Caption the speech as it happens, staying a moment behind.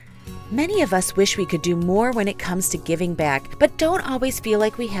Many of us wish we could do more when it comes to giving back, but don't always feel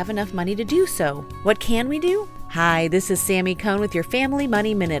like we have enough money to do so. What can we do? Hi, this is Sammy Cohn with your Family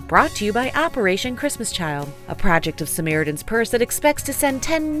Money Minute, brought to you by Operation Christmas Child, a project of Samaritan's Purse that expects to send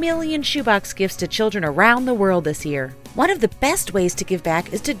 10 million shoebox gifts to children around the world this year. One of the best ways to give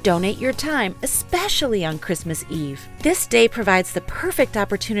back is to donate your time, especially on Christmas Eve. This day provides the perfect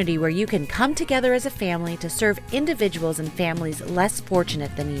opportunity where you can come together as a family to serve individuals and families less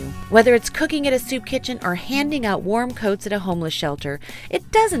fortunate than you. Whether it's cooking at a soup kitchen or handing out warm coats at a homeless shelter,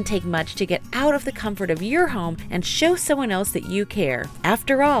 it doesn't take much to get out of the comfort of your home and show someone else that you care.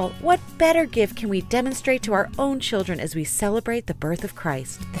 After all, what better gift can we demonstrate to our own children as we celebrate the birth of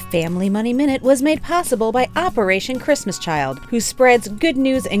Christ? The Family Money Minute was made possible by Operation Christmas Child, who spreads good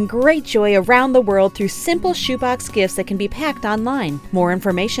news and great joy around the world through simple shoebox gifts that can be packed online. More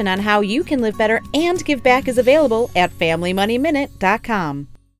information on how you can live better and give back is available at FamilyMoneyMinute.com.